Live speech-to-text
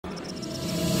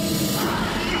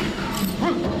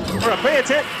Bro, pay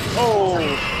attention. Oh.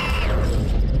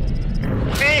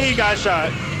 And he got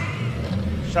shot.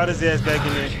 Shot his ass back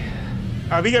in there. All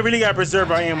right, we really got to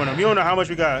preserve our aim on him. We don't know how much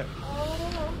we got.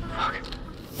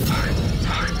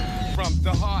 From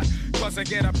the heart, plus I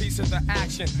get a piece of the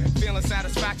action. Feeling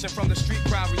satisfaction from the street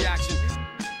crowd reaction.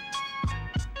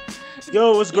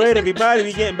 Yo, what's great, everybody?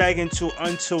 We getting back into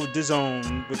Until the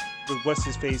Zone with what's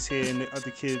his face here and the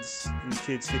other kids and the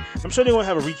kids here. I'm sure they won't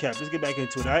have a recap. Let's get back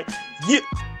into it, all right? Yeah.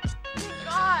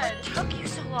 God, it took you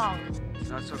so long. It's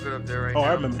not so good up there right now. Oh,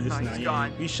 I remember this No, now. he's Yeah.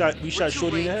 gone. We shot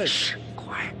Shorty in the head. Shh,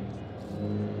 quiet.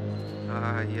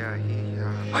 Yeah,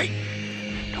 he, Wait!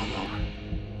 Don't move.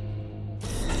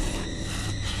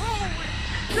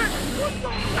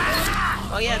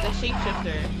 Oh yeah, the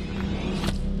shapeshifter.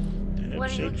 Damn, What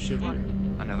do you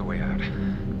shapeshifter. Another way out.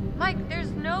 Mike,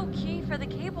 there's no key for the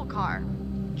cable car.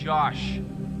 Josh,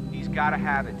 he's gotta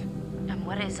have it. And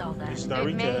what is all that? It's It not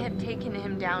may recap. have taken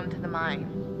him down to the mine.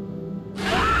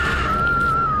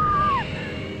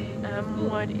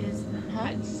 What is that?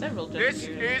 Huh? Several This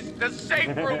gestures. is the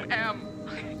safe room, M.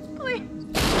 Please.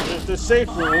 It's the safe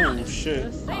room. Oh,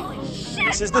 shit. Holy shit,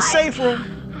 This is the safe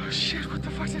room. Oh shit, what the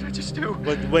fuck did I just do?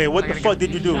 But wait, what I the gotta fuck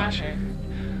get did you do? Shot her.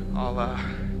 I'll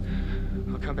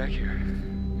come back here.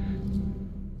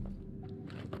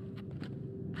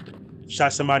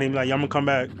 Shot somebody and be like, yeah, I'm gonna come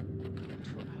back.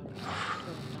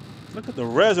 Look at the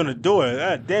res on the door.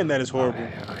 God damn, that is horrible.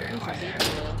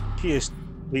 Okay.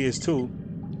 PS2.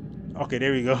 Okay,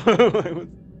 there we go.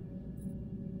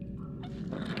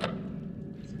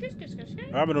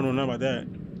 I don't know nothing about that.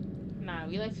 Nah,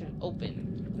 we like to open.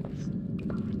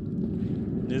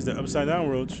 There's the upside down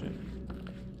world shit.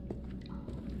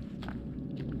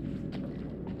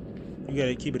 You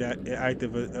gotta keep it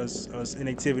active. Us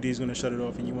inactivity is gonna shut it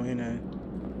off, and you won't hear that.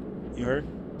 You heard?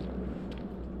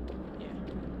 Yeah.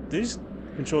 These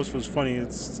controls feels funny.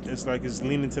 It's like it's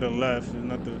leaning to the left and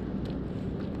not the.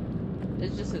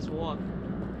 It's just his walk.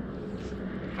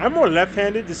 I'm more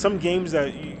left-handed. There's some games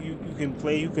that you can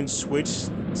play. You can switch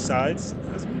sides.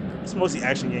 It's mostly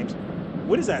action games.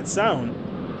 What is that sound?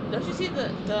 Don't you see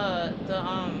the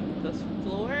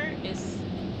floor is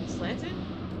slanted?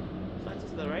 Slanted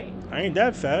to the right? I ain't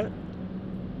that fat.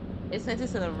 It's slanted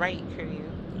to the right, Curry.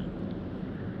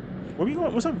 Where we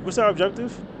going? What's our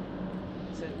objective?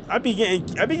 So I be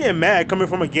getting mad coming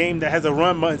from a game that has a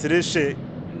run button to this shit.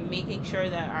 making sure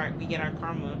that we get our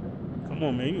karma. Come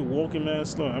on, man. You walking mad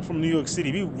slow. I'm from New York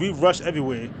City. We rush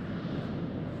everywhere.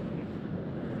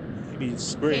 You be Okay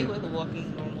sprinting. with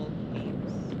walking normal games.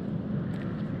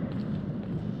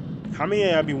 How many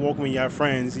of y'all be walking with your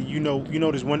friends and you know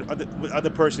there's one other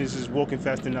person is just walking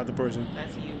faster than the other person?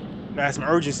 That's you. That's some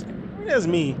urgency. That's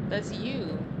me. That's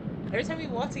you. Every time we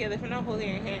walk together, if we're not holding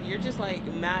your hand, you're just like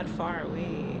mad far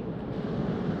away.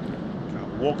 I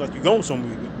walk like you going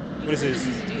somewhere. What is You this?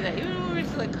 just do that. Even when we're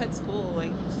just like cut school,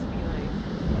 like just be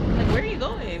like where are you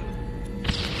going?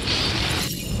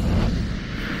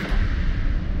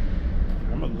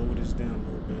 I'm gonna lower this down a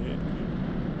little bit.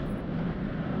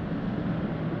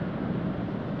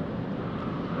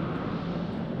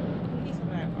 We need some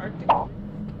of that Arctic. A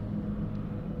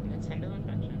tender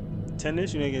infection.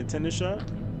 Tennis? You gonna get a tennis shot?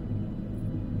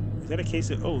 Is that a case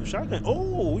of shotgun?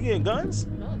 Oh, we getting guns?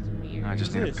 No, it's weird. I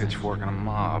just need a pitchfork and a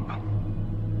mob.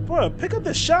 Bro, pick up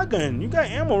the shotgun. You got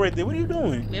ammo right there. What are you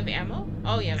doing? We have ammo?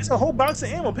 Oh yeah. It's a whole box of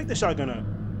ammo. Pick the shotgun up.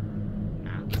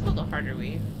 Nah, let's go the harder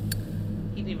way.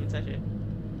 He didn't even touch it.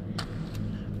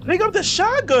 Pick up the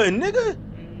shotgun, nigga.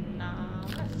 Nah,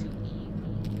 that's too easy.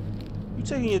 You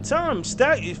taking your time.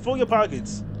 Stack it. Fill your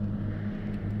pockets.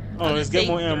 Oh, I'll let's just get take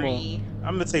more ammo. 3.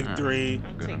 I'm gonna take 3.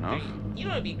 I'm Good take enough. 3. You don't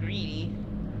wanna be greedy.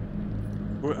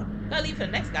 Bro. Gotta leave for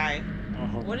the next guy.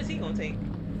 Uh-huh. What is he gonna take?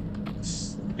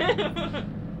 Let's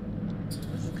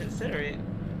consider it.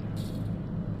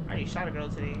 I already shot a girl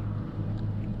today.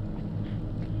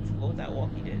 What was that walk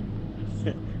you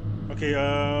did? Okay,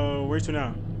 where to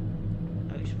now?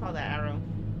 Oh, you should follow that arrow.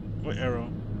 What arrow?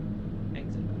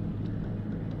 Exit.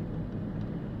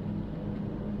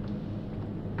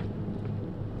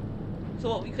 So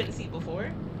what, we couldn't see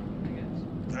before? I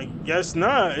guess. I guess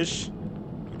not. We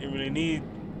didn't really need.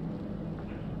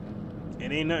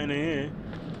 It ain't nothing in here.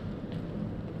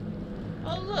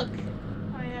 Oh look!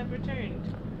 I have returned.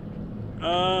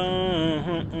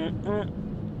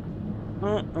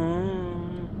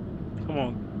 Come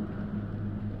on.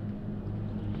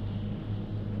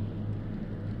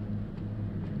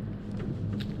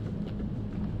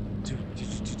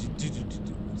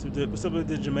 What's up with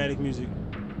the dramatic music?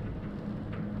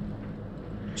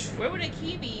 Where would a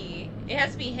key be? It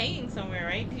has to be hanging somewhere,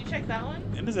 right? Did you check that one?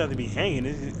 It doesn't have to be hanging.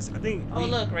 I think. Oh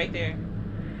look, right there.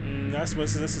 That's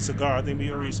a cigar. I think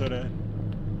we already saw that.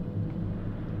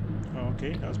 Oh,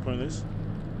 okay. That was pointless.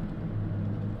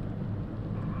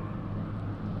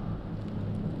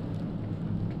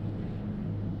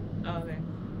 Oh, okay.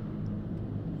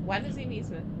 Why does he need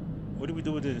to? What do we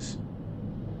do with this?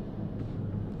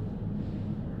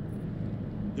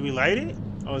 Did we light it?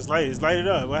 Oh, it's lighted. It's lighted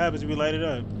up. What happens if we light it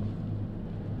up?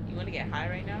 You want to get high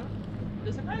right now?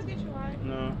 Do cigars get you high?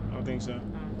 No, I don't think so.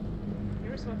 You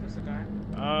ever smoked a cigar?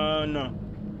 No.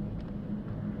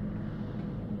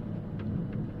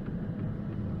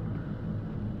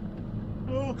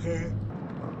 Okay.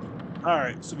 All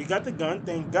right, so we got the gun.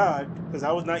 Thank God, because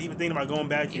I was not even thinking about going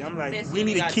back here. I'm like, we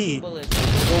need a key. Boom.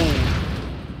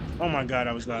 Oh my God,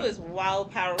 I was That glad. was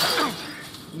wild powerful.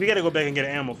 We gotta go back and get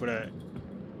ammo for that.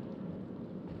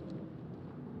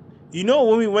 You know,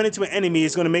 when we run into an enemy,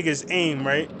 it's gonna make us aim,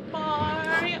 right?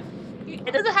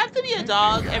 It doesn't have to be a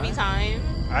dog every time.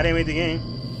 I didn't make the game.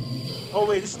 Oh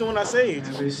wait, this is the one I saved.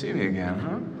 Happy to see me again,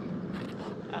 huh?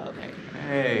 Oh, okay.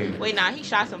 Hey. Wait, nah, he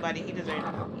shot somebody. He deserved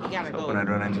it. He gotta Hoping I'd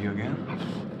go. run into you again.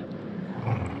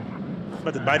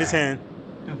 About to bite his hand.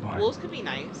 Good boy. Wolves could be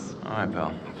nice. All right,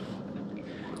 pal.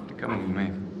 You're coming with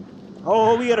me.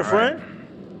 Oh, we got a friend?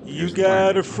 You Here's the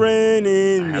got plan. a friend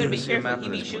in I You me. gotta happen be to see a careful. map He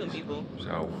of be this shooting place. people.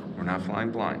 So we're not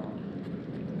flying blind.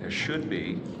 There should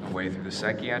be a way through the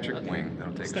psychiatric Okay. wing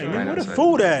that'll take us Like, right man, where the outside.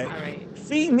 food All at? right.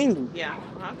 Feed me. Yeah.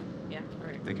 Uh-huh. Yeah. All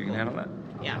right. Think you can handle that?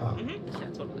 Yeah. Mm-hmm. Yeah,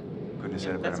 totally. Couldn't have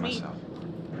said it That's better me. myself.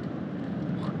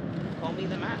 Call me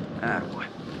the map. Attaboy.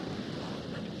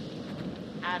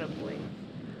 Attaboy.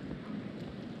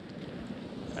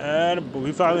 But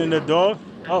we following the dog.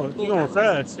 Oh, you going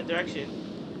fast. The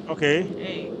direction. Okay.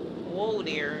 Hey. Whoa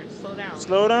there. Slow down.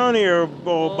 Slow down here,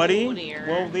 Whoa buddy. there.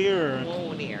 Whoa there.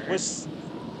 Whoa there.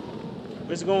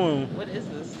 What's going? What is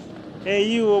this? Hey,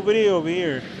 you over there, over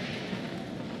here.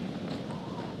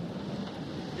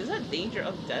 Is that danger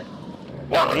of death?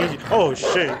 Oh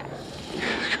shit.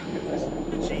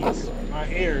 Jeez, my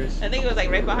ears. I think it was like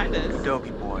right behind us.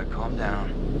 Dopey boy, calm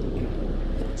down.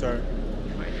 Sorry.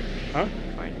 Huh?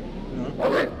 Fine.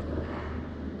 No.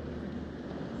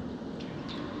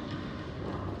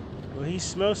 Well, he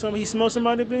smell something. He smell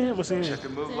somebody, Ben. What's in Wish I here?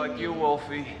 could move like you,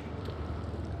 Wolfie.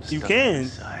 You Stuck can.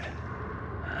 inside.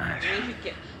 Alright. Maybe you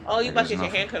get. Oh, you about to get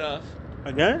your hand cut off.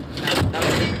 Again? That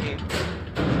was this game.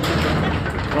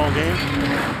 Wrong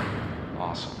game.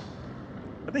 Awesome.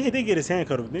 I think he did get his hand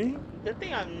cut off, didn't he? Good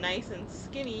thing I'm nice and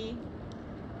skinny.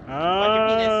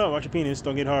 Watch your penis.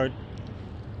 Don't get hard.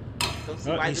 Don't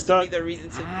see Oh, why he's this would be stuck. the reason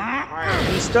to. Alright.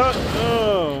 He's stuck.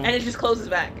 Oh. And it just closes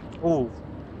back. Oh.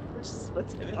 Just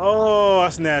splits him in. Oh,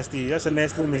 that's nasty. That's a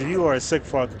nasty image. You are a sick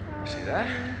fuck. See that?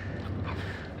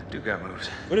 That dude got moves.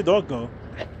 Where did the dog go?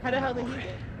 How the hell did he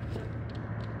get?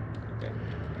 Okay.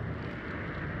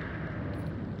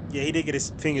 Yeah, he did get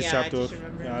his fingers Yeah, chopped I off. just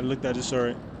remember. Yeah, I looked. I just saw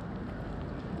it.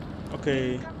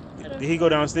 Okay. Did he go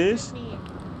downstairs? I'm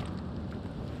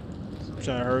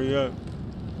trying to hurry up.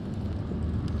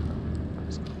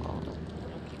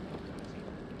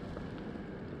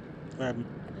 What happened?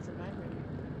 It's a vibrator.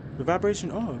 The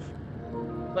vibration off.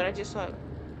 But I just saw.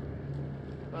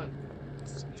 What?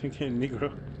 Thinking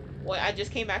Negro. Wait, I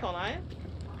just came back online?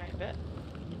 I bet.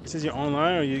 It says you're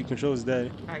online or your controller's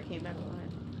dead. I came back online.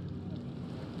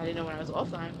 I didn't know when I was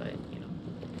offline, but you know.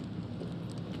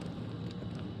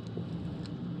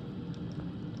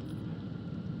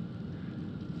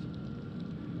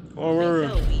 Or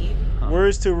Makes it a weed.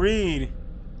 words to read.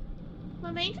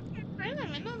 The major friend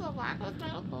of the black was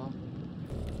medical.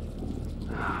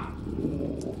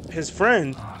 His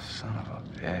friend. Oh, son of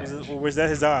a Was, bitch. or was that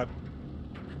his op?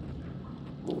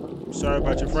 Sorry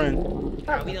about your friend.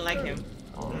 Oh, we didn't like him.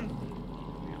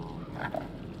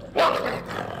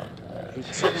 He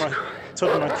took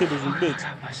my kibbles and bits.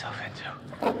 Got myself into.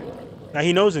 Now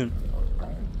he knows him.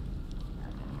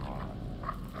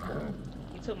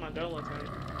 He took my girl one time.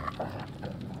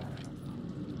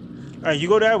 Alright, you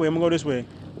go that way, I'm gonna go this way.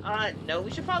 No,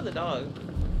 we should follow the dog.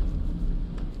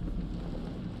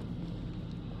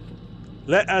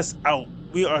 Let us out.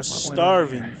 We are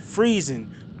starving,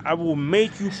 freezing. I will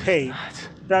make you pay. Nuts.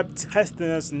 Stop testing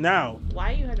us now.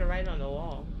 Why you had to write on the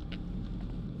wall?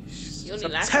 You only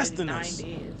Stop lasted testing 9 us.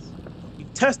 days. You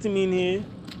testing me in here.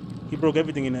 He broke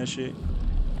everything in that shit.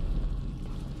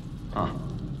 Huh.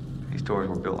 These doors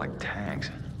were built like tanks.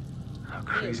 How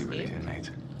crazy were these escaped?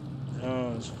 inmates?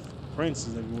 Oh, there's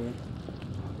princes everywhere.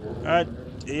 Alright,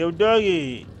 hey, yo,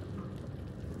 doggy.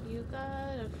 You got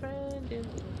a friend in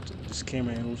This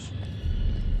camera angles.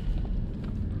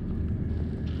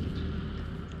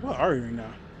 What are you right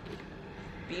now?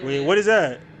 Wait, what is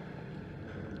that?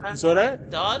 You saw that?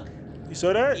 Dog? You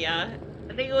saw that? Yeah.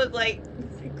 I think it was like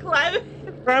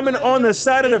climbing on the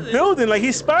side of the building like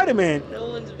he's Spider-Man. No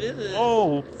one's business.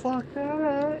 Oh, fuck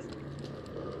that.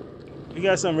 We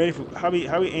got something ready for how we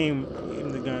aim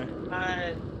the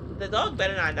gun. The dog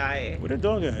better not die. Where the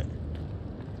dog at?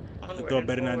 Onward The dog and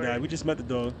better not forward. die. We just met the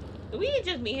dog. We didn't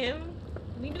just meet him.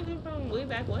 We knew him from way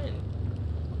back when.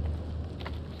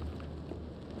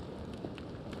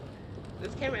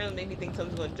 This camera angle make me think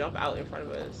something's gonna jump out in front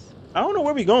of us. I don't know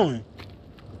where we going.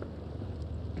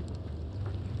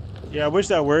 Yeah, I wish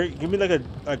that worked. Give me like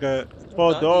a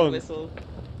fall dog. Whistle.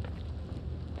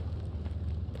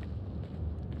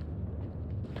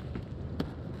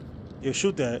 Yeah,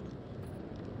 shoot that.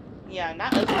 Yeah,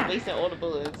 not us just wasting all the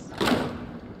bullets.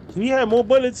 He had more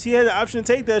bullets. He had the option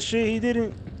to take that shit. He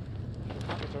didn't.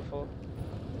 Pockets are full.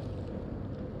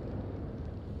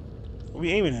 What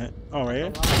we aiming at? All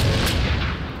right.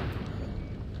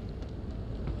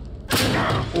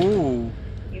 Ooh.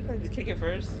 You could just kick it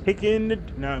first. Kick in the.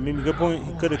 Nah, maybe good point.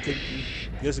 He could have kicked.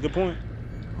 That's a good point.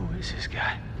 Who is this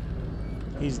guy?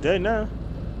 He's dead now.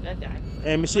 That guy.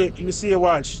 Hey, you can see a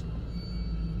watch.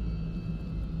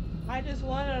 I just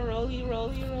wanna rolly.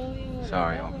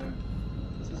 Sorry, Open.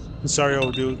 I'm sorry,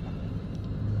 old dude.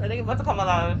 I think it's about to come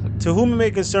alive. To whom it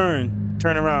may concern,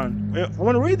 turn around. I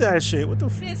want to read that shit. What the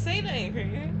He f? didn't say nothing,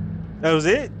 Cricket. That was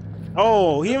it?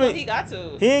 Oh, He got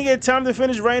to. he ain't get time to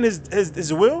finish writing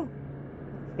his will?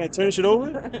 Can't turn shit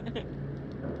over?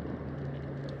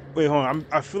 Wait, hold on.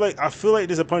 I feel like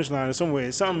there's a punchline or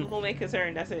somewhere. Something. Who may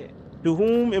concern? That's it. To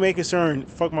whom it may concern,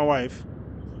 fuck my wife.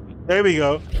 There we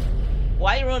go.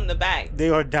 Why you running the back? They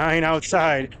are dying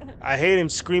outside. I hate him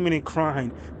screaming and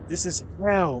crying. This is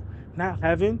hell, not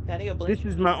heaven. That nigga This blink.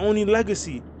 is my only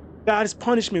legacy. God has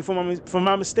punished me for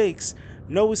my mistakes.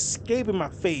 No escaping my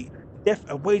fate. Death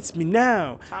awaits me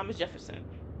now. Thomas Jefferson.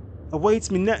 Awaits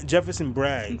me now. Jefferson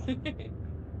Bragg.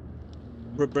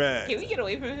 Bragg. Can we get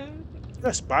away from him?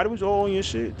 That spider was all on your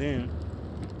shit. Damn.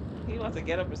 He wants to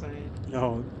get up or something.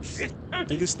 No.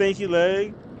 Do the stinky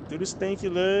leg. Do the stinky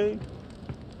leg.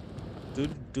 Do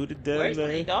the dead Where's my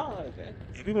leg. dog?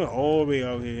 We went all the way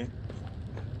out here.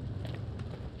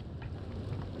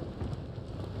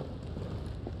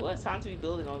 Well, it's time to be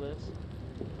building all this.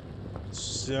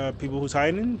 It's, people who's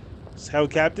hiding. It's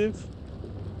held captive.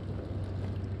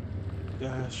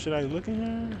 Should I look in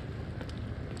here?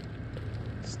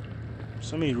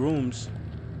 So many rooms.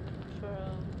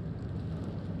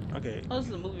 Okay. Oh, this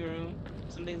is a movie room.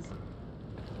 Something's.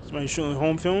 Somebody shooting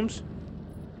home films.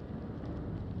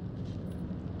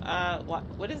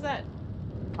 What is that?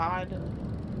 Odd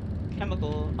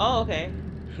chemical. Oh, okay.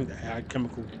 Odd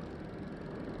chemical.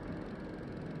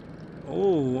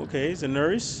 Oh, okay. It's a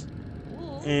nurse,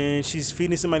 Ooh. and she's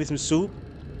feeding somebody some soup.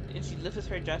 And she lifts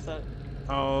her dress up.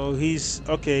 Oh, he's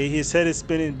okay. His head is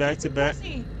spinning back to back.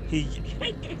 Pussy.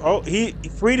 He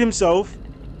freed himself.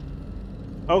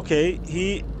 Okay,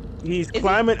 he's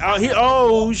climbing out.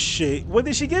 Oh shit! What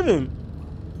did she give him?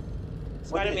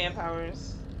 Spider-Man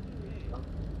powers.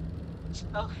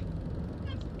 Oh.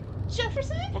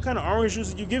 Jefferson? What kind of orange juice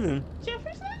did you give him?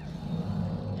 Jefferson?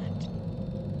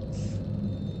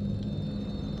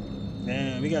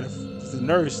 Damn, we got the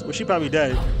nurse. Well, she probably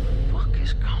dead. What the fuck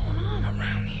is going on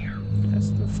around here? That's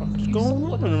the fuck is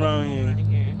going on around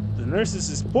here. The nurses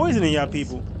is poisoning y'all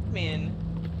people. Man.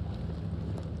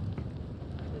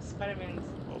 The Spider-Man's.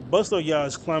 Busto y'all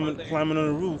is climbing on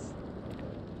the roof.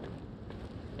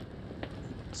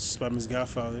 Spider-Man's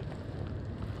godfather.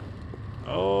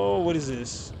 Oh, what is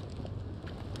this?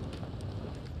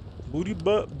 Booty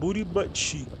butt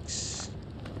cheeks.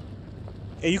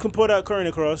 Hey, you can pull that curtain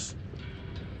across.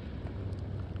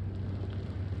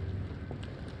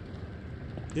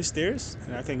 This stairs?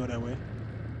 Nah, I can't go that way.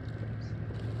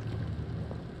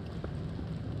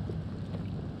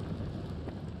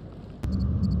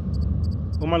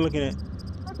 What am I looking at?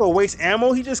 I'm gonna waste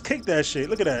ammo. He just kicked that shit.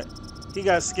 Look at that. He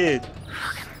got scared.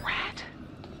 Fucking rat.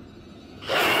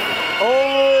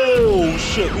 Oh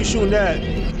shit! We shooting that.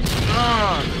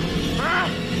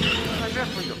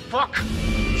 What the fuck?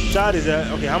 Shot is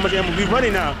that? Okay, how much ammo we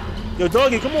running now? Yo,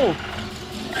 doggy, come on.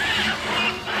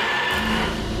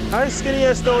 How is skinny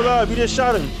ass still alive? You just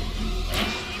shot him.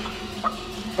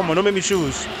 Come on, don't make me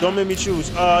choose. Don't make me choose.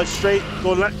 Straight.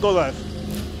 Go left. Go left.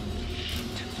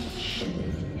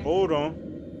 Hold on.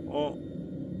 Oh.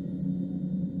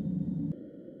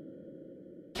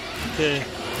 Okay.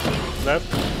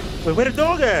 Left. Wait, where the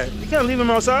dog at? You can't leave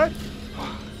him outside.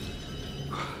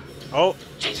 Oh.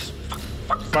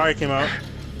 Fire came out.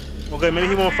 Okay, maybe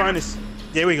he won't find us.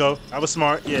 There we go. I was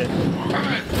smart. Yeah.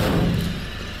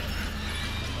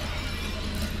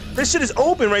 This shit is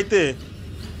open right there.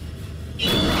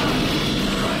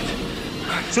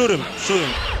 Shoot him. Shoot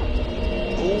him.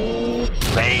 Oh,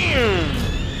 bam!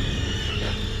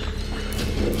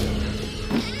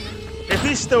 If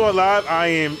he's still alive,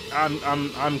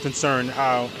 I'm concerned.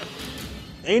 How?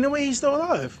 Ain't no way he's still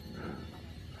alive.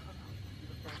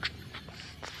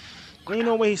 Ain't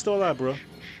no way he's still alive, bro.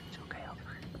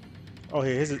 Oh,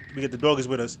 here, we get the dog is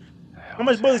with us. How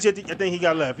much bullets you think he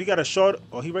got left? He got a short.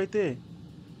 Oh, he right there.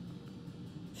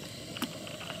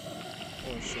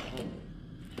 Oh shit.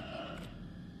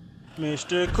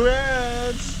 Mr.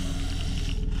 Krabs.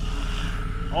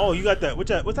 Oh, you got that. What's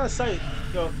that sight?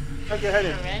 Yo, tuck your head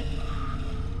in. Alright.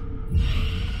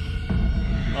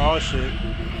 Oh shit.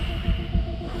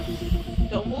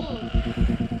 Don't move.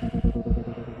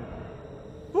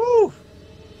 Woo!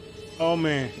 Oh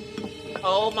man.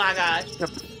 Oh my gosh.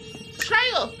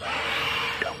 Triangle.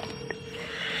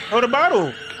 Throw the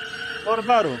bottle. Throw the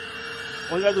bottle.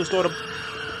 All you gotta do is throw the.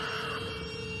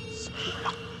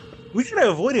 We gotta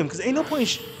avoid him because ain't no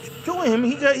point killing him.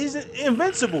 He's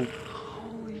invincible.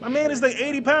 My man is like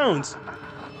 80 pounds.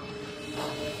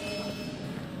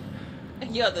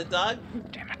 Yo, the dog.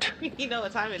 Damn it. You know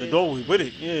what time it The is. dog was with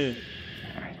it, yeah.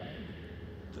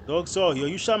 The dog saw, yo,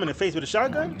 you shot him in the face with a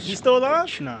shotgun? He's still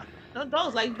alive? Nah. No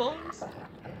dogs like bones.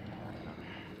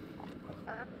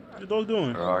 What the dog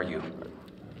doing? Where are you?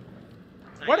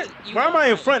 Why am I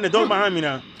in front and the dog behind me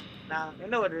now? Nah, you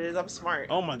know what it is. I'm smart.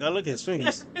 Oh my god, look at his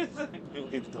fingers.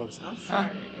 Look at the dog's I'm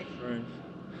smart. right.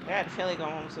 I had a family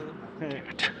going home soon.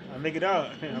 I make it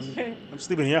out. I'm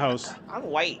sleeping in your house. I'm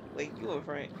white, like you in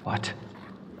front. What?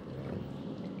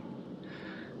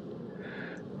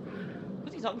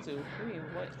 What's he talking to? What do you mean,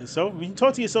 what? And so, when you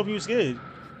talk to yourself, you're scared.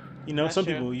 You know, That's some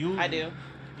true. people, I do.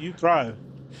 you cry.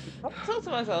 I talk to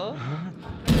myself.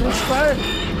 That's fine.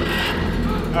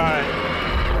 Alright.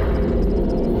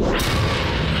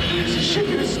 Is this shit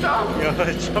gonna stop? Yo,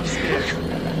 jump scare.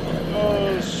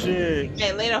 Oh shit.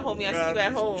 Hey, later, homie. I see you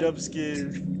at home. Jump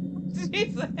scare.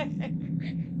 She's like,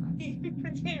 he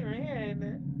freaking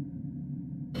ran.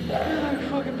 Like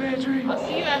fucking bad dream. I'll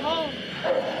see you at home.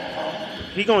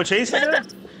 He gonna chase her?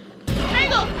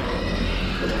 Triangle.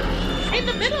 In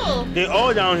the middle. They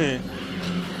all down here.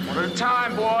 One at a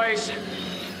time, boys.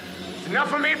 It's enough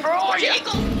for me for all of you.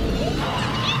 Triangle.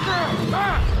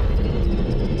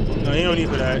 No, ain't no need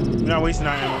for that. We're not wasting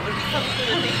our ammo.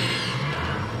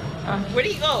 Where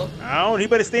did he go? I don't. He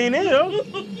better stay in there, yo.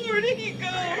 Where did he go?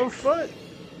 Oh fuck.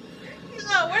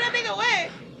 No, where that nigga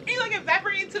went? He like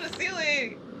evaporating to the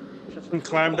ceiling. He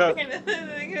climbed up. Where did the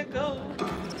nigga go?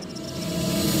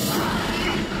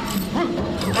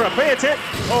 Bro, pay attention.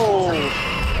 Oh.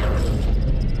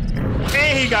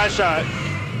 And he got shot.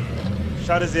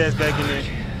 Shot his ass back in there.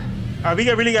 Alright, we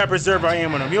really got to preserve our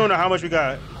ammo. We don't know how much we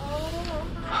got.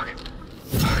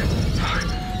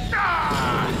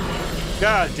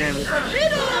 God damn it.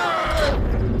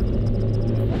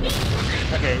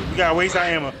 Okay, we gotta waste our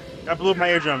ammo. I blew up my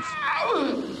eardrums.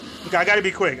 Okay, I gotta be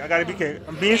quick.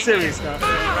 I'm being serious now.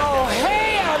 Oh,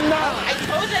 hell no! I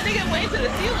told that nigga went to the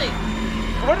ceiling.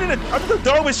 I thought the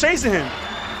dog was chasing him.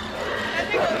 That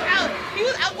nigga was out. He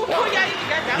was out before y'all even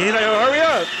got down. He's like, oh, hurry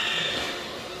up.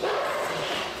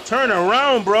 Turn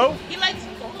around, bro. He likes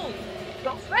phone.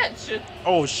 Don't fetch.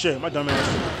 Oh shit, my dumb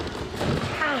ass.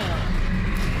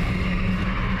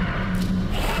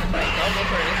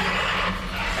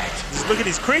 Just look at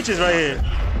these creatures right here.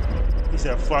 He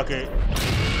said, fuck it.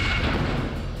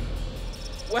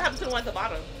 What happened to the one at the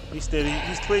bottom? He's steady.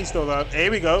 He's clean still alive.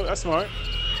 Here we go. That's smart.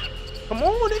 Come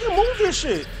on, nigga, move this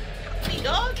shit. Me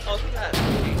dog? Oh, he got it.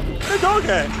 Where the dog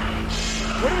at?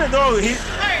 Where did the dog? He.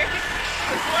 Alright.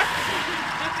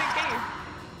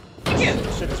 Just in case. Yeah.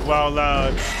 Shit is wild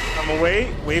loud. I'm gonna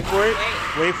wait for it.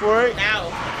 Wait for it. Now.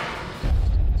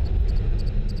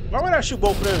 Why would I shoot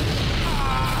both of them?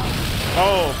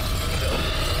 Oh.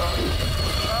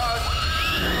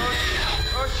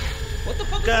 What the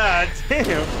fuck? God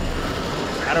damn.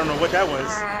 I don't know what that was.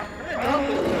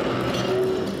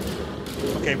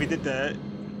 Okay, we did that.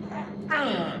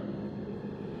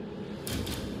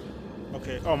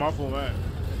 Okay. Oh, my fault, man.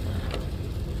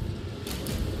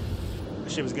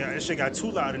 That shit got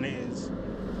too loud in the ears.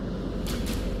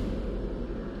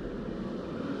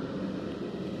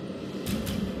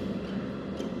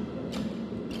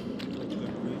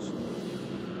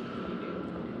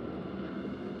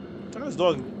 This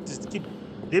dog just keep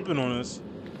dipping on us.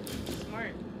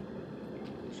 Smart.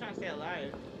 He's trying to stay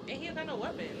alive. And he ain't got no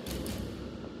weapon.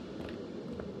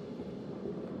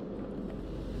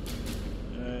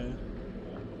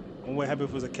 What happened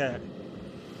if it was a cat?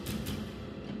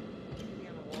 He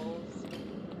on the walls.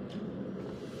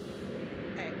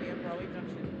 Hey, we have Broadway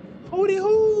Junction. Hootie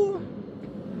hoo!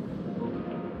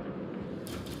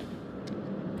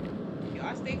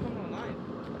 this thing coming online?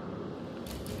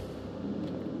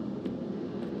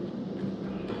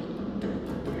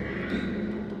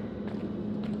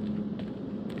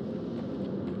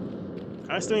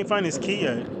 I still ain't find his key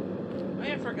yet. Oh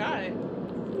yeah, I forgot.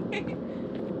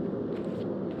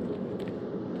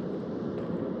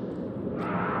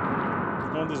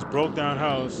 On this broke down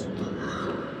house.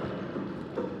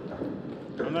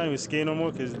 I'm not even scared no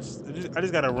more because I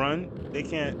just gotta run. They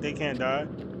can't die.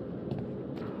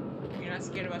 You're not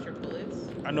scared about your bullets?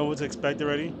 I know what to expect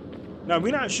already. No,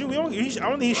 we not shoot. I don't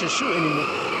think he should shoot anymore.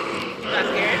 You're not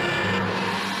scared?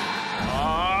 Come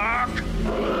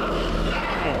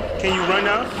on. Can you run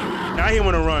now? Now he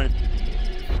wanna run.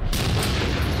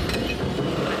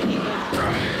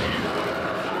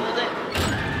 Hold it.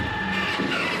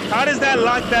 How does that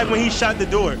lock back when he shot the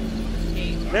door?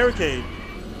 Barricade. He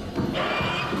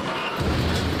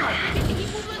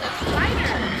moves like a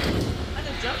spider. Like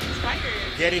a jumping spider.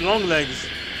 Daddy long legs.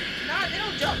 Nah, they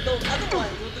don't jump. Those other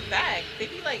ones with the bag. They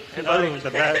be like. The other one's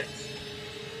the bad.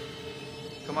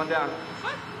 Come on down.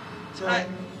 What?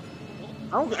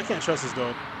 I can't trust this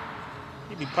dog.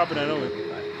 He be popping out over.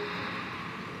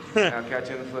 I'll catch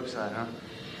you on the flip side, huh?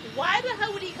 Why the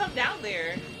hell would he come down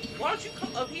there? Why don't you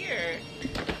come up here?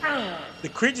 The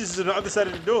creatures is on the other side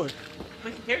of the door.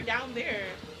 Like, they're down there.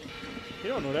 You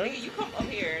don't know that. Nigga, you come up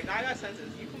here. Now I got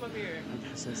senses. You come up here. I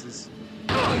got senses.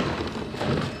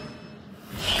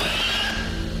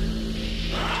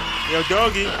 Yo,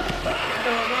 doggy. What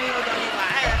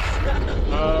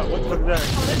the fuck is that?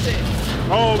 Oh, listen.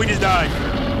 Oh, we just died.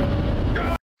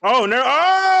 Oh, no.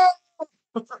 Oh!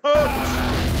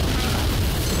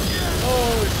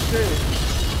 Oh, shit.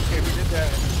 Okay, we did that.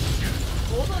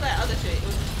 What was all that other shit? It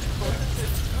was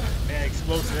explosive. Man,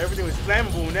 explosive. Everything was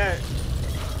flammable in that.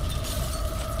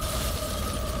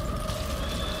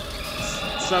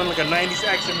 It sounded like a 90s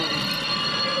action movie.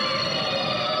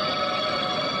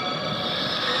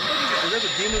 Is that the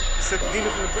demon? Is that the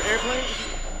demon from the airplane?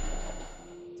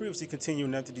 Previously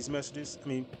continuing after these messages. I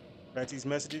mean, back to these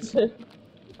messages.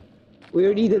 We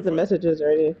already did the messages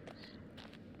already.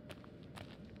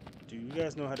 Do you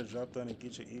guys know how to drop down and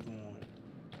get your eagle on?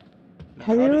 Now,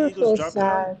 Have how you do ever eagles felt drop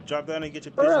sad? drop down and get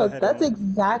your For real, pigeon head that's on?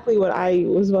 exactly what I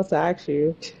was about to ask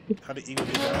you. How do eagles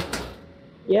do that?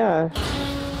 Yeah.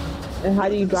 And how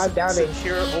do you drive down it?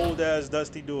 Secure old ass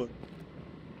dusty door.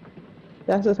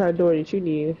 That's the kind of door that you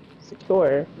need.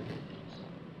 Secure.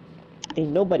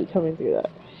 Ain't nobody coming through that.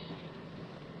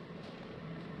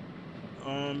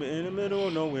 In the middle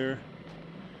of nowhere.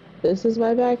 This is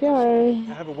my backyard.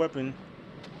 I have a weapon.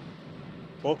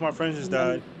 Both my friends just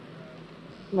died.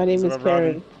 My name So is I'm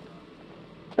robbing. Karen.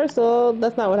 First of all,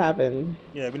 that's not what happened.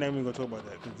 Yeah, we're not even gonna talk about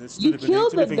that because it's You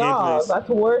killed two the different dog. gameplays. That's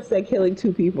worse than killing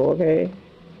two people, okay?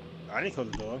 I didn't kill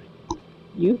the dog.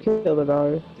 You killed the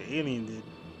dog. The alien did.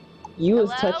 You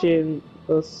was Hello? touching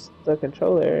the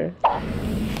controller.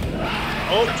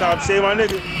 Oh, top save my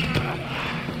nigga.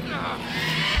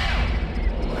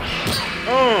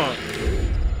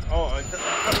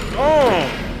 Oh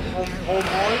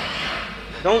boy.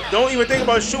 Don't even think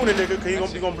about shooting a nigga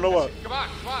because he gonna blow up. Come on,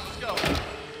 let's go.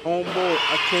 Homeboy,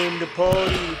 I came to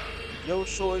party. Yo,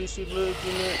 shorty, she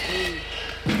looking at me.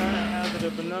 Kinda after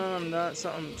the banana, I'm not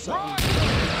something.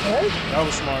 That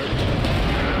was smart.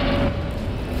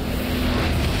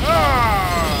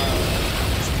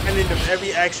 And in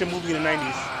every action movie in the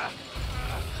 90s.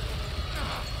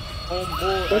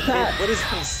 Homeboy, What's that? what is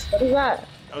this? What is that?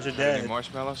 That was your Any dad.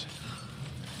 marshmallows?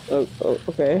 Oh,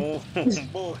 okay. Homeboy, I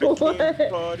came to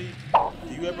party.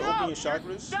 Do you ever open your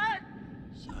chakras?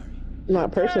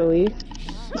 Not personally.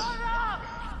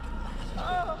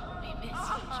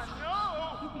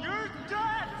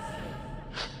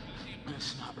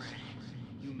 That's not ready.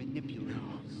 You manipulate.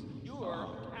 You are a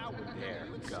coward there.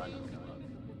 Gun.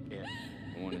 Yeah.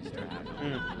 One is there.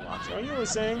 So you were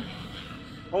saying,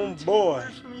 homeboy,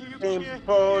 came to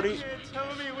party. You can't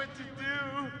tell me what to do.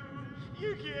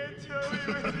 You can't tell me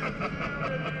what to do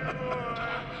anymore.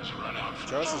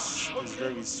 Charles is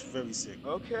very sick.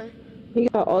 Okay. He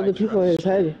got all the people in his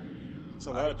head. It's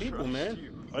a lot of people, man.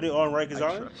 Are they all on Rikers I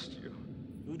Island? trust you.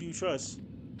 Who do you trust?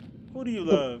 Who do you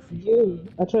love? You.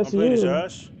 I I'm trust playing you. as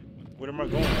Josh. Where am I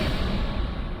going?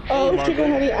 Oh, Hey, sugar Margaret.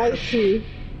 honey iced tea.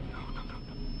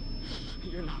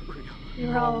 You're not real.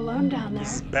 You're all alone down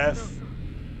This is there. Beth.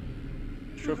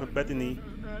 Short for Bethany.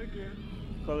 Not again.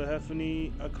 Call her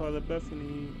Heffany. I call her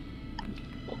Bethany.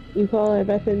 You call her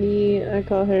Bethany. I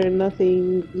call her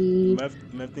nothing.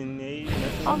 Bethany.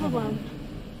 All alone.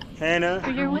 Hannah.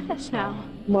 But you're with us now.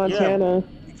 Montana.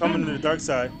 You coming to the dark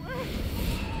side.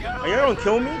 Are y'all gonna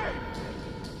kill me?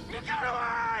 Get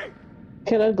away!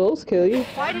 Can a ghost kill you?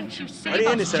 Why didn't you Are save they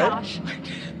in us, his head? Josh?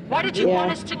 Why did you Yeah.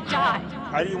 want us to die?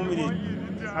 How do you want me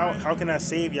to? How can I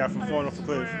save y'all from falling off a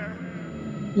cliff?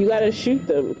 You gotta shoot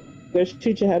them. You gotta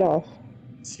shoot your head off.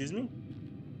 Excuse me?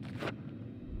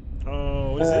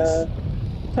 Oh, what is this?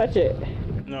 Touch it.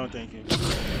 No, thank you.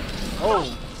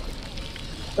 Oh,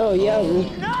 Oh yeah.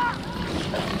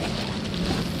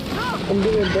 I'm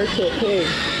giving birth to a pig.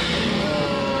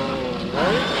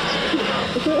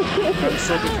 what? I'm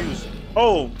so confused.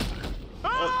 Oh,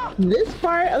 This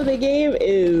part of the game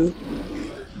is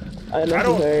I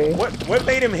unnecessary. don't. What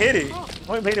made him hit it?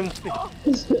 What made him?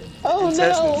 Oh Intestines.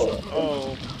 no!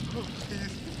 Oh,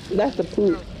 That's the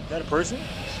poop. is that a person?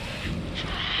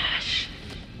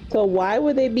 So why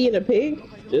would they be in a pig?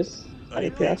 Just Are out they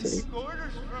of curiosity. pigs?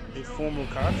 They former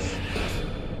cops?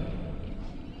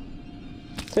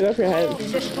 Take off your head.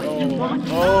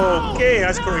 Oh, okay,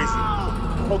 that's crazy.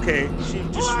 Okay, she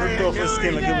just ripped off her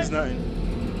skin like it was nothing.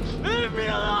 Leave me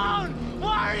alone!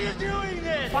 Why are you doing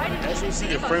this? Why did you Actually, you see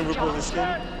your save friend us, rip off his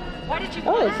Josh? skin? Why did you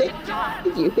Oh, want us to die?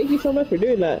 thank you. Thank you so much for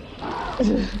doing that.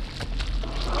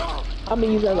 I'm gonna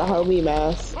use that as a Halloween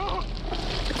mask.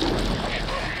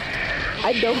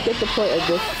 I don't get the point of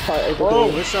this part of the Oh,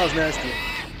 game. this sounds nasty.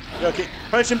 Yeah, okay,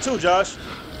 punch him too, Josh.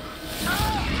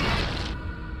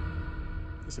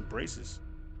 Get some braces.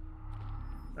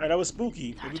 Alright, that was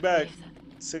spooky. We'll be back.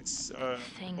 06.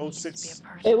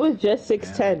 It was just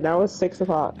 6:10. Now it's 6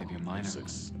 o'clock. Maybe a minor.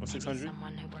 600.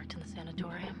 Someone who worked in the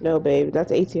sanatorium. No, babe,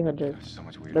 that's 1800. There's so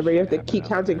much weird Remember, you have shit to keep happening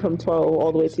counting out there. from 12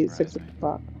 all the way to Surprised 6 me.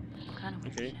 o'clock. What kind of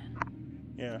weird Okay. shit?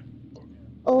 Yeah.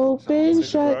 Open, 6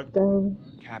 shut o'clock. down.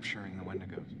 Capturing the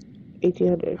Wendigos.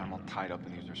 1800. I'm all tied up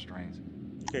in these restraints.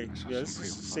 Okay, yeah, this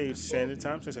is save standard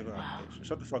time. 6 o'clock. Okay,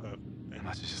 shut the fuck up. I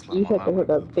must have just let You them shut the all fuck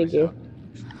out. up. Thank you.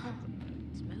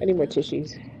 I need more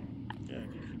tissues. Yeah,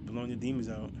 blowing the demons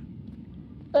out.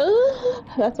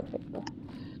 That's okay.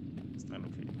 It's not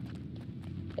okay.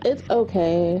 It's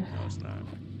okay. No, it's not.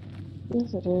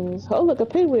 Yes, it is. Oh, look, a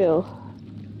pinwheel.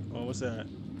 Oh, what's that?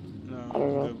 No, I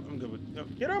don't know. I'm good with. Yo,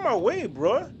 get out of my way,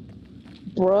 bruh.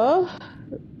 Bruh.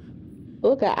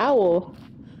 Look, an owl.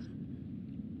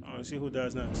 Oh, let's see who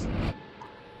dies next.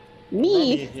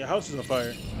 Me? Robbie, your house is on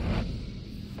fire.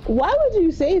 Why would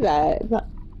you say that?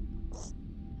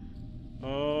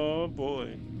 Oh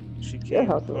boy, she Your can't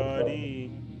house is on fire.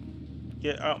 party.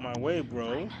 Get out my way,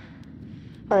 bro.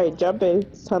 Alright, jump in.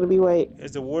 It's time to be white.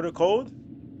 Is the water cold?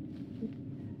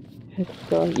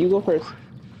 Go, you go first.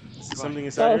 Is there something Oh,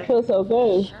 inside it here? feels so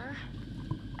good. Sure?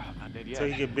 Not dead yet. So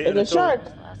you get bit in It's the a toe? shark.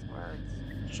 Last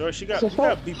words. Sure, It's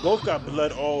a we both got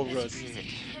blood all over us.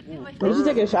 Ooh, We should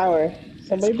take a shower.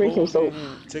 Somebody it's bring some cold soap. in here.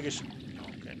 Take a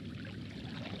okay.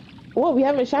 Well, we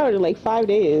haven't showered in like 5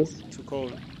 days. Too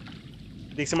cold.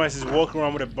 Think somebody's just walking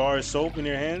around with a bar of soap in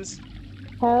their hands?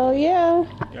 Hell yeah.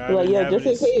 Yeah, I've Well, been yeah, having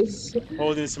just in this- case.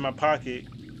 Holding this in my pocket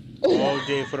all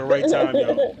day for the right time,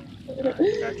 yo.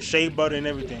 Got shea butter and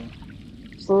everything.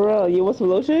 For real, you want some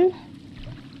lotion?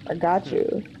 I got you.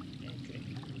 Okay.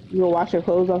 You will wash your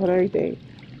clothes off and everything.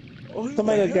 Oh,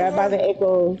 Somebody will grab by the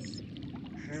ankles.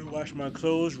 And wash my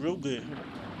clothes real good.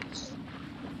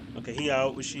 Okay, he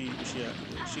out. Where she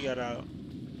at? She got out.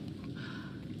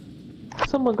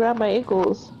 Someone grab my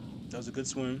ankles. That was a good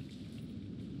swim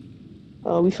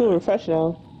Oh, we feel refreshed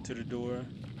now. to the door.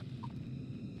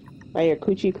 Now your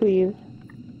coochie clean.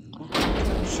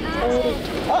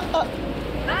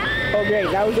 Oh, great.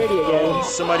 Now we're ready Oh, again.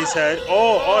 somebody's head.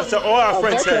 Oh, so all our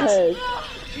friends' that's your heads.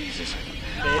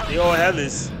 head. They all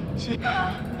headless.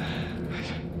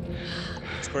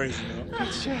 It's crazy, yo.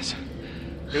 It's just.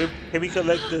 Can we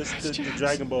collect the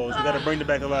Dragon Balls? We gotta bring them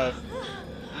back alive.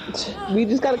 We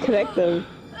just gotta connect them.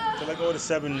 Collect all the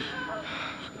 7.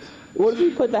 What if we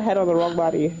put the head on the wrong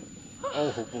body?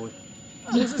 Oh boy.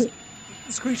 Who's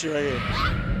this creature right here?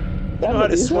 You That know how to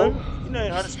Medusa? swim? You know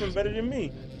how to swim better than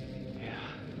me.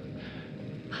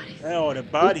 Oh, the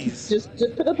bodies. Just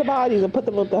pick up the bodies and put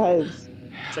them with the heads.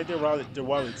 Check their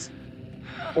wallets.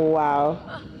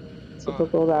 Wow.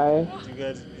 Typical guy. You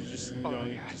guys,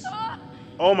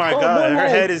 Oh my Oh, God! no Her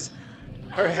head.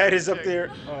 head is up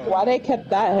there. Oh. Why they kept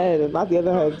that head and not the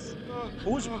other heads?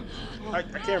 Who's? I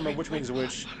can't remember which one's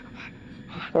which.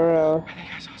 For real.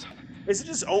 Is it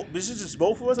just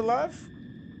both of us alive?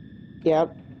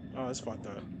 Yep. Oh, that's fucked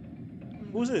up.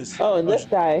 Who's this? Oh, and this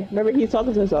guy. Remember, he's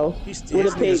talking to himself.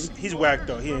 With a pig. He's whacked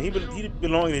though. He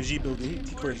belong in the G building.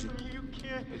 He crazy.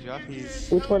 Hey, Josh. He's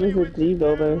Which one is the G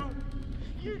building?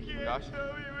 You can't Josh? tell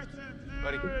me what to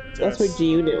do. Buddy. That's where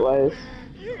G Unit was.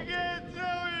 You can't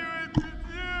tell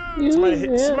me what to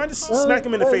do. Somebody just smack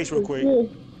him in the face real quick.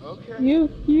 Okay.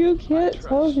 You can't trust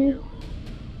tell me.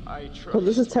 I trust. Oh,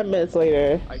 this is 10 minutes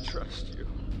later. I trust you.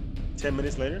 10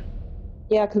 minutes later.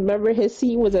 Yeah, because remember his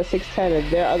scene was at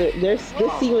 6:10, and this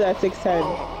scene was at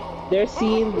 6:10. Their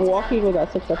scene walking was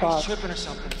at 6 He's o'clock. tripping or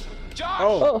something. Josh!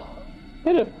 Oh. Oh,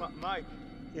 hit him. Mike.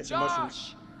 Yeah, some mushrooms.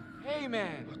 Josh! Hey,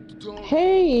 man.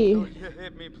 Hey. Don't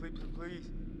hit me, please.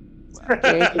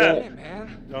 Thank you. Hey,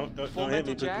 man. Don't Full hit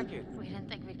me, metal jacket. We didn't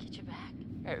think we'd get you back.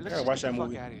 Hey, let's gotta just watch get the that fuck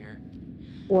movie. out of here.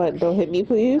 What? Don't hit me,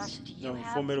 please. Josh, do you No,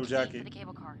 have Full Metal the key Jacket. for the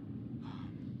cable car?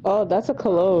 Oh, that's a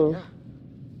cologne. Yeah.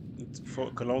 It's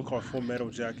cologne called Full Metal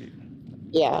Jacket.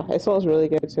 Yeah, it smells really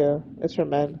good too. It's for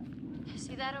men.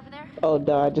 See that over there? Oh,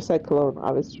 duh, I just said cologne.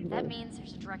 Obviously. That means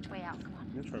there's a direct way out. Come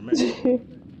on. It's for men.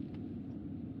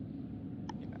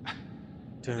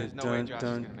 There's no way Josh is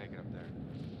gonna make it up there.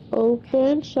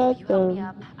 Open, If shut you help me them.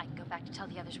 up, I can go back to tell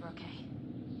the others we're okay.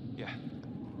 Yeah.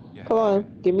 Yeah. Come on,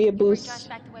 give me a You bring Josh boost.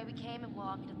 back the way we came, and we'll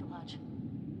all meet at the lodge.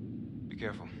 Be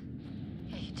careful.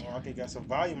 Yeah, you too. Oh, okay, got some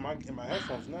volume in my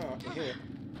headphones now. I can hear.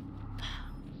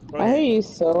 Go I ahead. hear you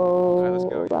All right, let's so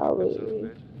go. You loudly. son of a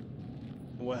bitch.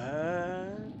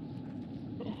 What?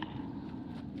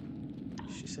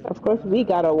 She said. Of course, we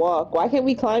gotta walk. Why can't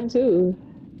we climb too?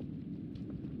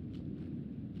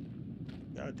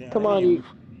 Goddamn, Come hey, on,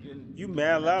 you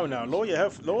mad loud now. Lower your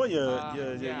lower your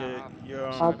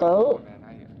I'll go.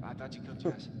 Man, I thought you killed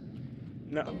Jess.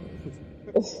 no.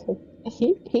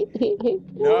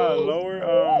 Nah,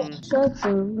 lower Shut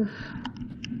them.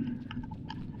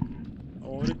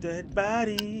 all the dead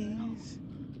bodies.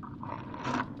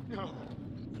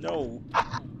 No.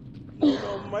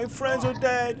 No, my friends are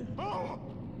dead. All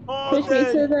Push me to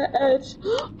dead. the edge.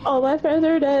 All my friends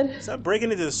are dead. Stop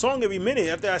breaking into the song every minute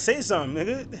after I say something,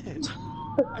 nigga. I didn't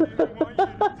want you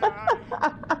to die.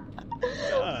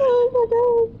 Oh my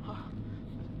god.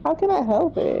 How can I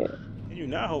help it? You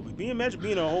not hope it. Imagine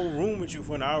being in a whole room with you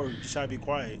for an hour just trying to be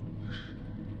quiet.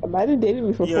 Imagine dating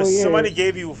me for Yo, 4 years. somebody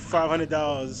gave you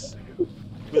 $500.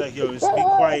 Be like, yo, just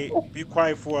be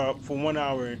quiet for 1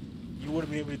 hour. You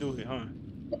wouldn't be able to do it, huh?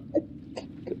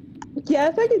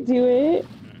 Yes, I could do it.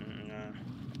 Nah.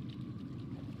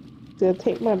 They'll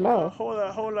take my mouth. Hold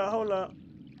up.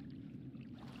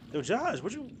 Yo, Josh,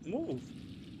 would you move?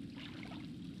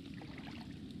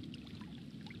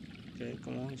 Okay,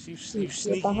 come on. You You're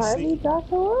sneaky, behind me,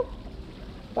 Joshua?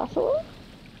 Joshua?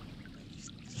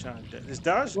 Does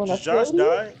Josh Wanna die? kill you?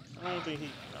 I don't think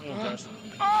Josh.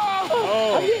 I'm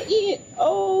Oh! gonna eat it.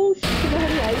 Oh, shit.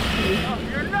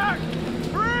 You're not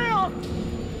real.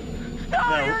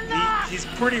 No, you're not. He's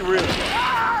pretty real.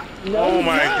 No, Oh he's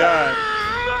my not. god. I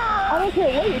don't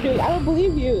care what you're doing. I don't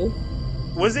believe you.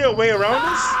 Was there a way around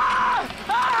this?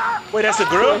 Wait, that's a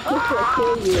girl? Your sister will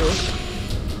kill you.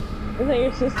 Is that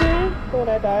your sister? When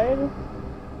I died?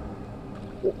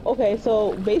 Okay,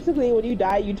 so basically when you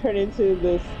die, you turn into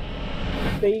this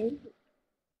thing.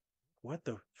 What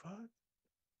the fuck?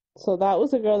 So that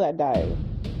was the girl that died.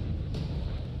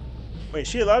 Wait,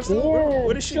 she alive still? Yeah,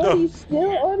 Where did she Shorty's go?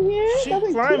 still on here? She That's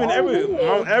like 2 climbing hours in there.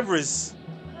 Mount Everest.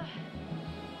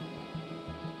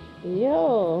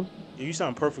 Yo. Yeah, you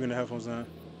sound perfect in the headphones now.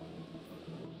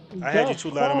 I had you too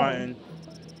loud on my end.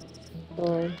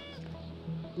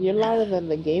 You're louder than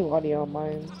the game audio on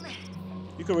mine.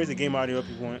 You can raise the game audio up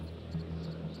if you want.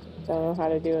 Don't know how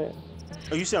to do it.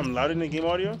 Oh, you said I'm louder than the game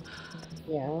audio?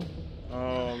 Yeah.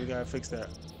 Oh, we gotta fix that.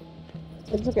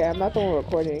 It's okay, I'm not the one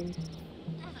recording.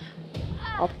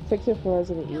 I'll fix it for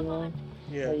Resident Evil.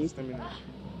 Yeah, Are you- just let me know.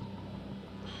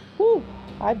 Whew,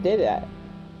 I did it.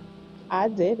 I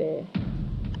did it.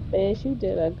 Bitch, you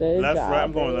did a good Left, job. right,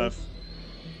 I'm going bitch. left.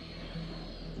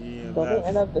 Yeah, Don't we left.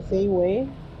 end up the same way?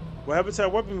 What happened to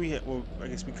that weapon we had? Well, I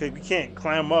guess we can't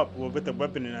climb up with the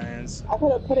weapon in our hands. I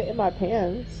could have put it in my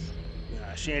pants.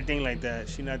 Nah, she ain't think like that.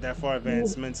 She not that far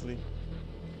advanced mentally.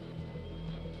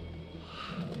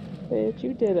 Bitch,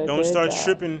 you did a Don't good start job.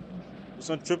 tripping. Don't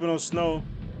start tripping on snow.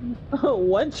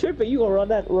 One trip and you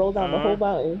gonna roll down the whole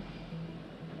mountain.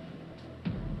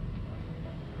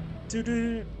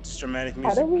 Doo-doo. It's dramatic How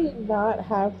music. do we not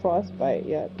have frostbite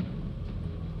yet?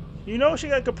 You know she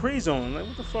got Capri Zone. Like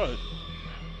what the fuck?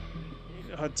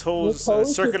 Her Your toes, toes should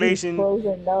be circulation.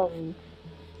 frozen numb.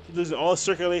 She's losing all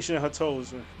circulation in her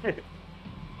toes.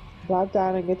 Drop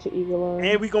down and get your eagle on.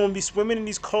 And we gonna be swimming in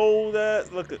these cold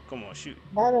look at, come on, shoot.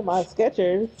 Not in my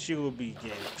Skechers. She will be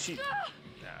gay. She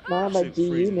Not in my she G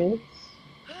freezing. units.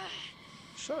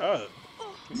 Shut up.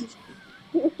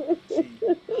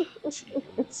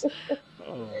 Jeez.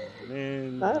 Oh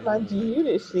man. Not in my G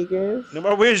unit sneakers.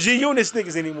 Nobody wears G Unit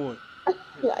sneakers anymore.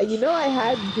 Yeah, you know I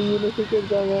had G unit sneakers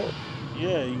growing up.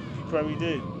 Yeah, you probably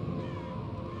did.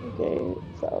 Okay,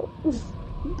 so.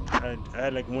 I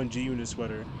had like one G Unit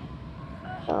sweater.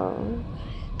 I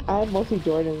had mostly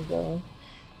Jordans though.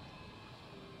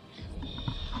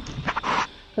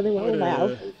 Cause they went with my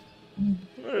What outfit.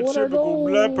 a What are typical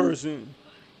black those? person.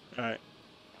 All right.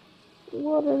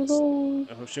 What are those?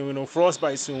 I hope she ain't no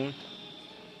frostbite soon.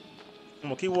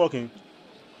 Come on, keep walking.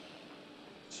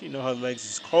 She know her legs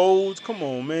is cold. Come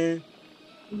on, man.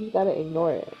 You just gotta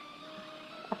ignore it.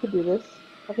 I could do this.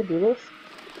 I could do this.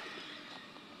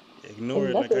 Ignore And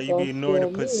it like how nothing's you be gonna ignoring to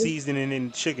scare put me. seasoning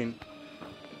in chicken.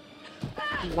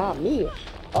 Not me.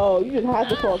 Oh, you just had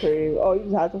to fall, Kareem. Oh, you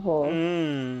just had to fall.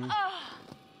 Mmm.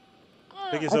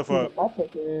 Pick I yourself see up. what my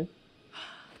picture.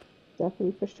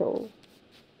 Definitely for sure.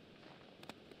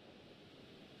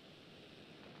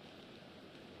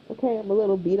 Okay, I'm a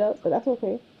little beat up, but that's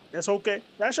okay. That's okay.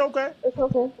 That's okay. It's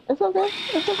okay. It's okay.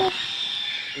 It's okay.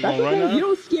 You That's gonna run okay. now? You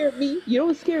don't scare me. You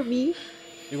don't scare me.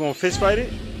 You gonna fist fight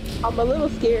it? I'm a little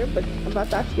scared, but I'm not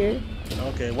that scared.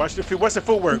 Okay. Watch the what's the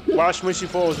footwork? Watch when she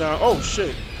falls down. Oh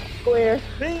shit. Square.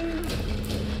 Bing.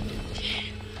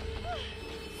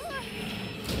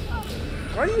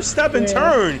 Why do you stop and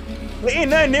Square. turn? There ain't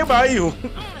nothing nearby you.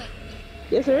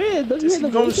 Yes, there is. Don't you Just hear the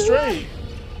keep going voices? straight.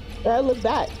 I look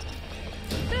back.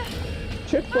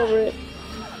 Tripped over it.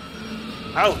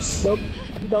 House. Don't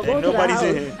go Ain't into the nobody's house.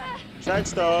 in here. Track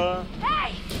star.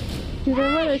 She's a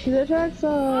runner. She's a track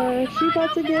star. She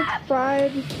about to get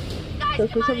fried. So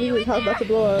for some reason, the house about to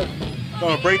blow up.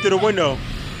 Gonna break through the window.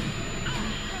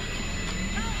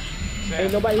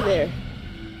 Ain't nobody there.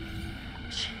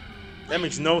 That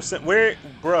makes no sense. Where,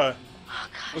 bruh?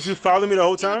 Was you following me the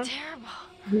whole time? Terrible.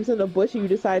 He's in the bush and you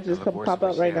decide to just Look come worse pop if we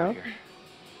out stay right out now. here.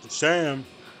 Sam.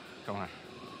 Come on.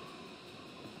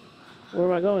 Where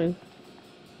am I going?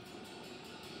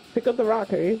 Pick up the rock,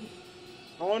 Harry.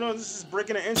 Oh no, this is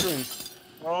breaking the entrance.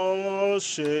 Oh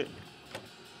shit.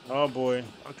 Oh boy.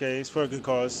 Okay, it's for a good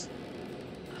cause.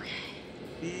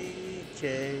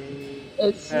 BK.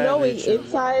 It's snowing Savage.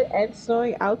 inside and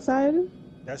snowing outside.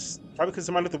 That's probably because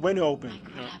somebody left the window open.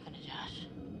 What happened to Josh?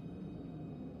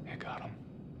 You got him.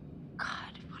 God,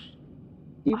 what?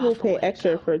 People Awful pay way to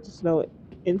extra go. for it to snow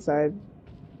inside.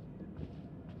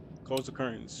 Close the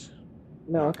curtains.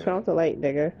 No, Okay. turn off the light,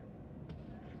 nigga.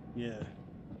 Yeah.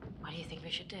 What do you think we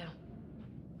should do?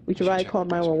 We should should probably check call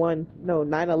the basement. 911. No,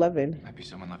 911. Might be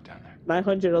someone left down there.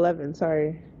 911,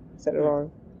 sorry. Said it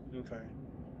wrong. Okay.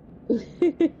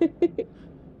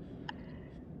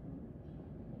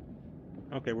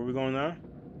 Okay, where we going now?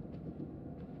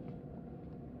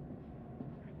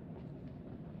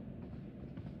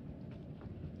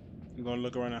 You gonna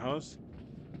look around the house?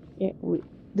 Yeah,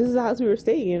 this is the house we were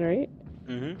staying in, right?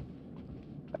 Mm-hmm.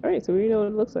 Alright, so we know what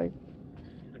it looks like.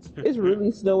 It's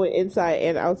really snowing inside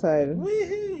and outside.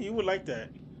 Wee-hee, you would like that.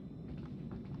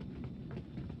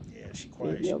 Yeah, she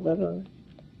quiet. Maybe I'll bet her.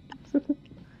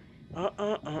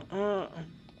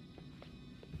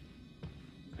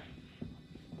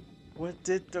 What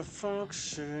did the fuck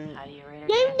say? How do you rate our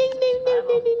Ding, chances ding, of ding, ding,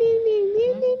 survival? ding, ding, ding,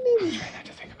 ding, ding, ding. Try not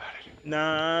to think about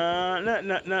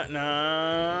it.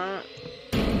 Nah.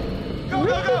 Go,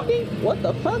 go, go! What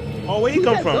the fuck? Oh, where you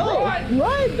come from? Go. Run!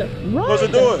 Run! Close the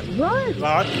door. Run!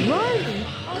 Lock.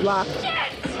 Run! Lock.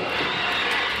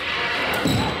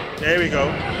 There we go.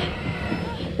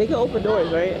 They can open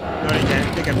doors, right? No, they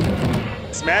can't. They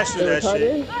can smash through They're that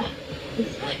shit.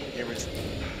 retarded? Get rich.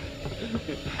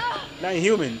 Not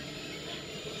human.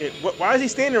 Okay, why is he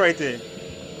standing right there?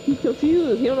 He's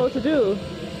confused. He don't know what to do.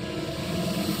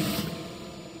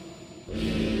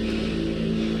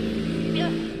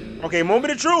 Okay,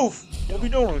 moment of truth. What we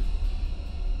doing?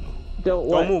 Don't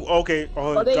what? Don't move. Okay.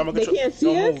 Oh, they can't see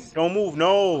Don't us? move. Don't move.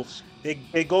 No.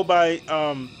 They go by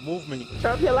movement.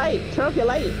 Turn up your light. Turn up your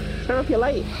light. Turn up your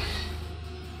light.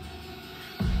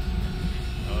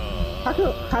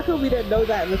 How come we didn't know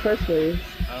that in the first place?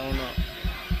 I don't know.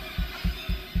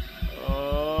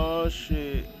 Oh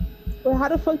shit. Well, how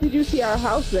the fuck did you see our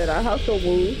house then? Our house don't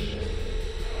move.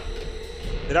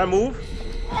 Did I move?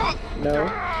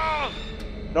 No.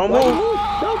 Don't Don't move. move.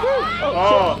 Don't move. Oh,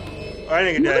 Oh, I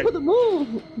shit. didn't You're get supposed that. to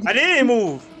move. I didn't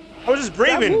move. I was just Stop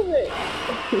breathing. moving.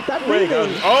 Stop Where they go?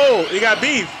 moving. Oh, you got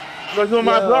beef. You doing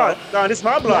my Yo. block? No, this is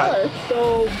my block. Y'all are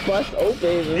so bust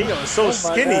open. He was so Oh my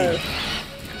skinny. God.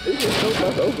 This is so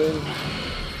bust open.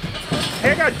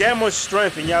 Hey, I got that much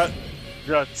strength, and y'all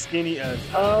skinny as.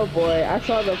 Oh boy, I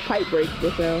saw the pipe break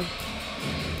just now.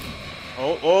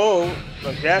 Oh,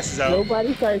 the gas is out.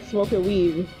 Nobody started smoking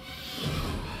weed.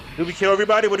 Do we kill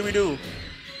everybody? What do we do?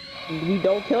 We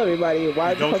don't kill everybody.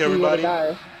 Why the don't fuck kill do we want to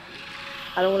everybody? die?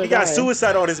 I don't want He to die. got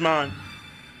suicide on his mind.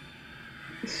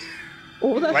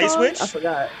 What was that Light song? switch? I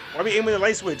forgot. Why we aiming the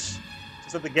light switch?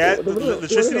 Is that the gas, What the was the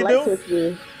electricity light bill? switch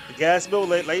do? The gas bill,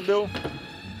 light bill?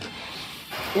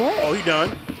 What? Oh, he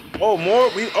done. Oh, more.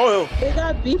 They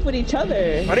got beef with each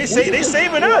other. Oh, they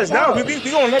saving us now. We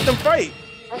gonna let them fight.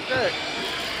 Okay.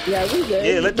 Yeah, we good.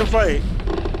 Yeah, let them fight.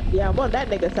 Yeah, I'm on that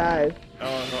nigga side.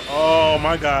 Oh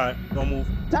my God! Don't move.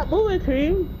 Stop moving,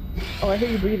 Kareem. Oh, I hear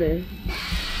you breathing.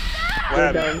 What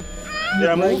happened? Did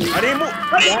I move? I didn't move.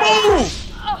 I didn't move.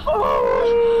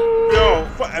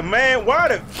 Yo, man, why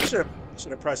the? I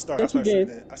should have pressed start. Yes, you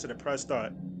did. I should have pressed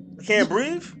start. I can't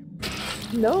breathe.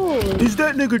 No. Is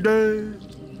that nigga dead?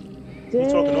 You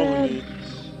talking over me?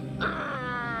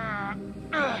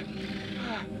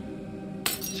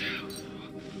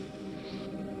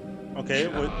 Okay,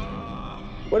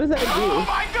 what does that do? Oh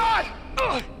my God!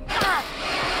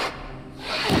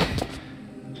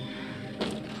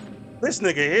 This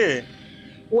nigga here.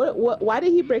 What? Why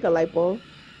did he break a light bulb?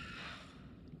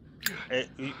 Hey,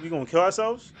 we gonna kill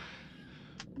ourselves?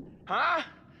 Huh?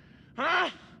 Huh?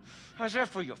 How's that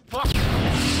for you? Fuck.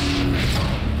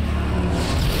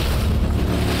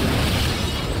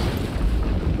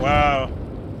 Wow.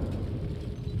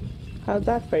 How's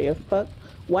that for you? Fuck.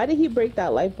 Why did he break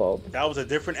that light bulb? That was a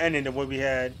different ending than what we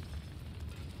had.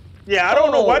 Yeah, I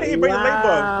don't know. Why did he break the light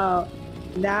bulb?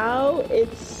 Now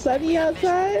it's sunny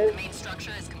outside? The main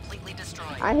structure is completely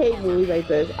destroyed. I hate movies like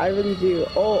this. I really do.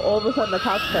 All of a sudden the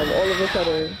cops come. All of a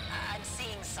sudden. I'm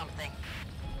seeing something.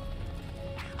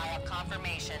 I have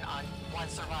confirmation on one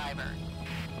survivor.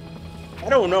 I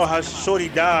don't know how Shorty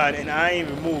died and I ain't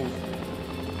even moved.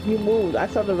 You moved. I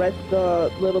saw the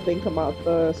little thing come out,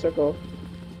 the circle.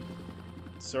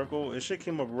 Circle? It shit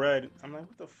came up red. I'm like,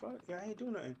 what the fuck? Yeah, I ain't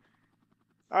doing nothing.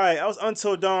 Alright, I was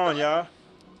Until Dawn, y'all.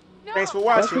 No. Thanks for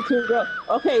That's the watching. two girl.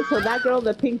 Okay, so that girl in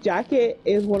the pink jacket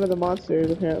is one of the monsters,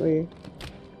 apparently.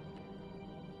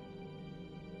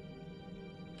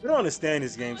 We don't understand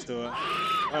this game still. We Will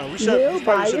probably should have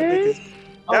Byers? picked this.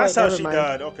 Oh, That's wait, how never she mind.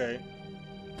 died. Okay.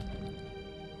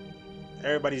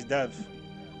 Everybody's deaf.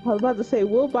 I was about to say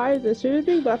Will Byers and Stranger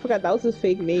Things, but I forgot that was his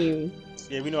fake name.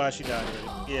 Yeah, we know how she died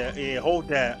already. Yeah, hold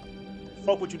that.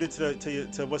 Fuck what you did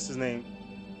to what's his name?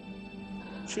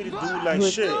 Treated dude like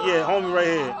shit. Yeah, homie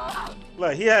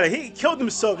right here. Like he killed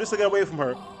himself just to get away from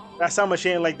her. That's how much he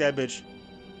ain't like that bitch.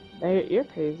 You're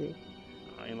crazy.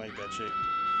 I ain't like that chick.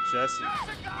 Jesse.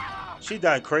 She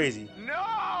died crazy.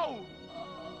 No!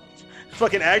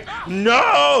 Fucking act.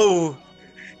 No!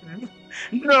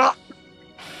 No!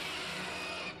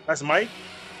 That's Mike?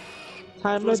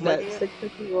 Time Who's of death, Mike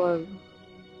 651.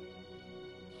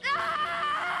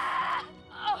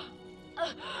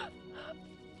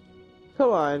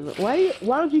 Come on, why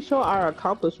don't you show our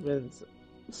accomplishments?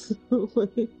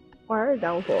 Why our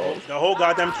downfalls? The whole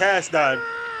goddamn cast died.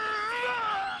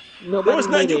 Nobody There was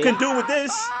nothing made you it. can do with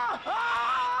this.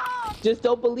 Just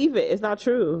don't believe it. It's not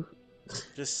true.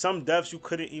 Just some deaths you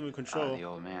couldn't even control. The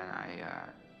old man,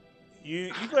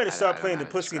 You gotta start playing the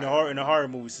pussy in the horror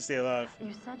movies to stay alive.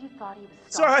 You said you thought he was.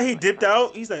 So how he stalking us dipped first.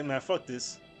 out? He's like, man, fuck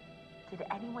this. Did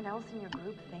anyone else in your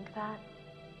group think that?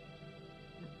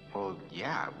 well,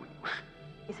 yeah.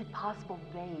 Is it possible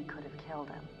they could have killed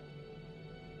him?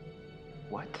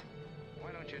 What?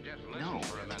 Why don't you just No.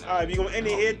 for a minute? Alright, we gonna end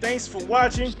it here. Thanks for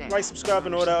watching. Like, subscribe,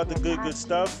 and all that other good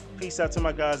stuff. Peace out to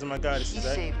my guys and my He goddesses.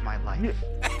 Eh? saved my life.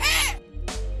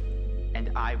 And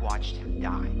I watched him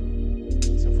die.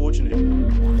 It's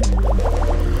unfortunate.